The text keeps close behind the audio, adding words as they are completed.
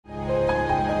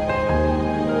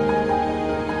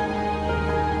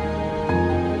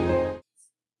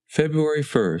February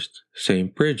 1st,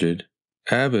 St. Bridgid,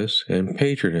 Abbess and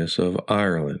Patroness of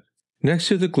Ireland. Next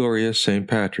to the glorious St.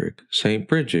 Patrick, St.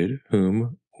 Bridgid,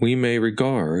 whom we may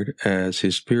regard as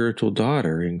his spiritual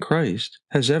daughter in Christ,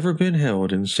 has ever been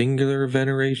held in singular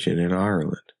veneration in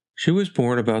Ireland. She was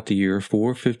born about the year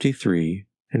 453,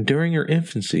 and during her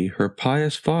infancy her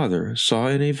pious father saw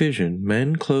in a vision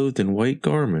men clothed in white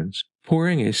garments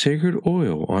pouring a sacred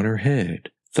oil on her head,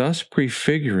 thus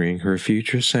prefiguring her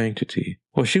future sanctity.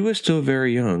 While she was still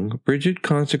very young, Bridgid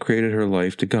consecrated her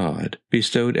life to God,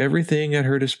 bestowed everything at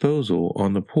her disposal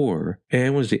on the poor,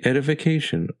 and was the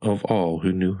edification of all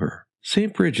who knew her.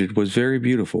 St. Bridgid was very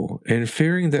beautiful, and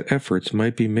fearing that efforts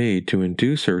might be made to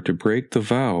induce her to break the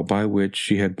vow by which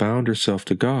she had bound herself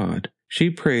to God, she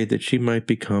prayed that she might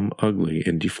become ugly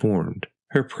and deformed.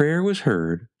 Her prayer was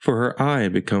heard, for her eye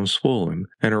had become swollen,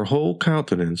 and her whole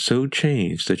countenance so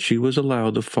changed that she was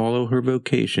allowed to follow her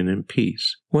vocation in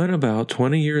peace. When about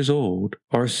 20 years old,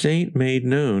 our saint made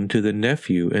known to the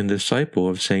nephew and disciple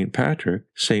of St. Patrick,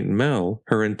 St. Mel,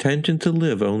 her intention to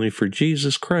live only for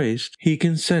Jesus Christ. He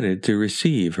consented to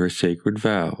receive her sacred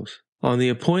vows. On the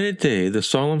appointed day, the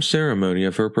solemn ceremony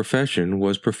of her profession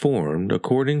was performed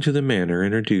according to the manner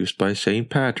introduced by St.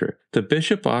 Patrick, the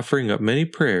bishop offering up many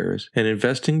prayers and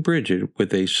investing Bridgid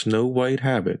with a snow-white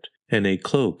habit and a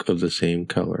cloak of the same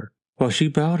color. While she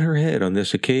bowed her head on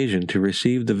this occasion to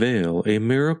receive the veil, a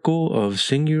miracle of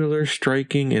singular,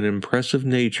 striking, and impressive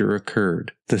nature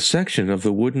occurred. The section of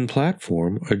the wooden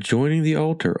platform adjoining the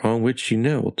altar on which she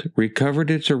knelt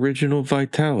recovered its original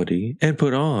vitality and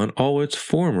put on all its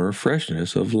former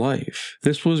freshness of life.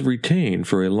 This was retained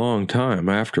for a long time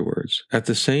afterwards. At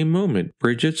the same moment,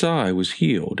 Bridgid's eye was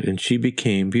healed, and she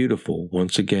became beautiful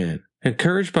once again.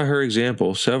 Encouraged by her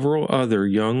example, several other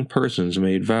young persons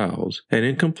made vows, and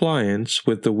in compliance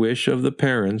with the wish of the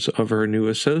parents of her new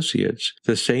associates,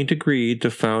 the saint agreed to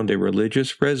found a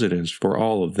religious residence for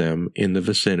all of them in the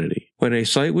vicinity. When a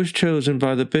site was chosen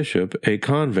by the bishop, a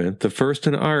convent, the first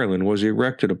in Ireland, was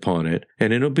erected upon it,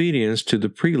 and in obedience to the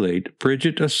prelate,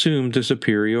 Bridgid assumed the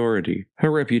superiority.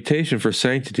 Her reputation for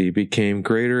sanctity became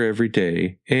greater every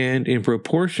day, and in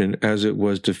proportion as it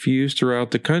was diffused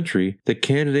throughout the country, the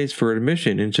candidates for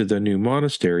admission into the new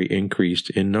monastery increased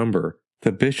in number.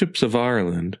 The bishops of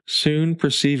Ireland, soon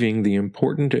perceiving the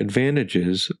important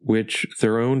advantages which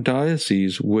their own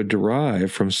dioceses would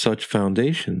derive from such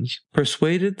foundations,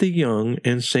 persuaded the young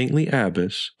and saintly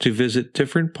abbess to visit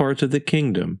different parts of the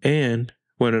kingdom, and,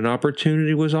 when an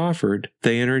opportunity was offered,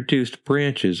 they introduced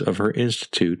branches of her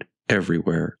institute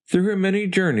everywhere. Through her many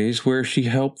journeys where she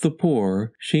helped the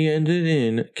poor, she ended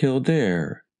in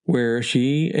Kildare, where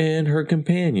she and her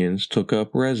companions took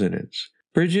up residence.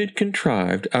 Bridgid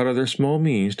contrived out of their small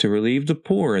means to relieve the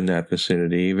poor in that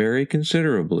vicinity very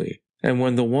considerably, and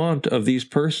when the want of these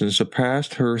persons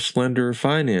surpassed her slender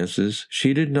finances,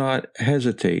 she did not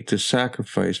hesitate to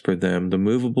sacrifice for them the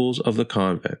movables of the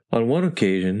convent. On one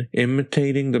occasion,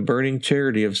 imitating the burning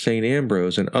charity of St.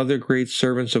 Ambrose and other great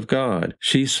servants of God,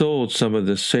 she sold some of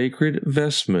the sacred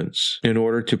vestments in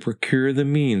order to procure the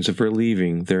means of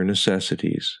relieving their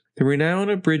necessities. The renown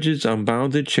of Bridgid's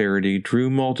unbounded charity drew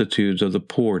multitudes of the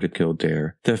poor to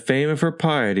Kildare. The fame of her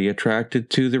piety attracted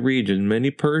to the region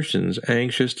many persons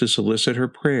anxious to solicit her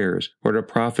prayers or to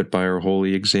profit by her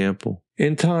holy example.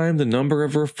 In time, the number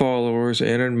of her followers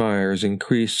and admirers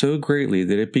increased so greatly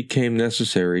that it became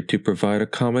necessary to provide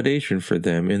accommodation for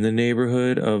them in the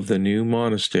neighborhood of the new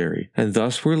monastery, and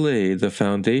thus were laid the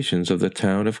foundations of the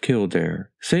town of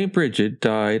Kildare. St. Bridgid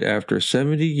died after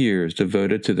 70 years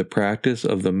devoted to the practice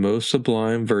of the most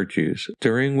sublime virtues,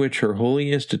 during which her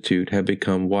holy institute had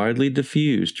become widely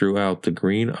diffused throughout the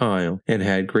Green Isle and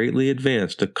had greatly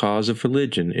advanced the cause of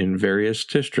religion in various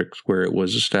districts where it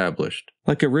was established.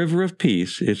 Like a river of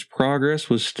peace, its progress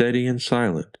was steady and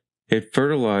silent. It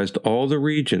fertilized all the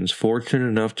regions fortunate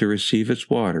enough to receive its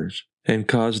waters, and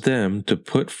caused them to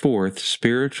put forth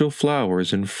spiritual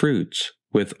flowers and fruits,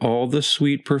 with all the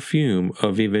sweet perfume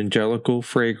of evangelical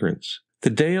fragrance. The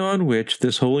day on which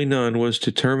this holy nun was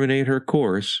to terminate her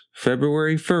course,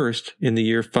 February 1st, in the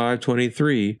year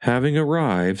 523, having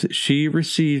arrived, she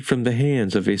received from the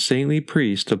hands of a saintly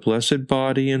priest the blessed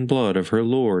body and blood of her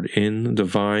Lord in the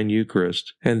divine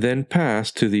Eucharist, and then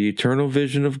passed to the eternal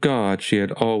vision of God she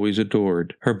had always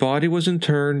adored. Her body was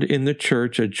interred in the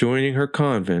church adjoining her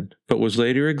convent, but was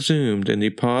later exhumed and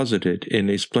deposited in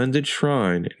a splendid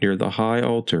shrine near the high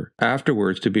altar,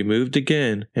 afterwards to be moved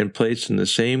again and placed in the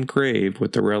same grave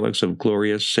with the relics of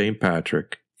glorious St.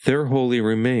 Patrick. Their holy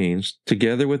remains,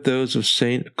 together with those of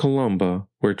St. Columba,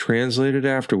 were translated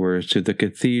afterwards to the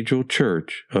Cathedral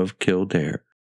Church of Kildare.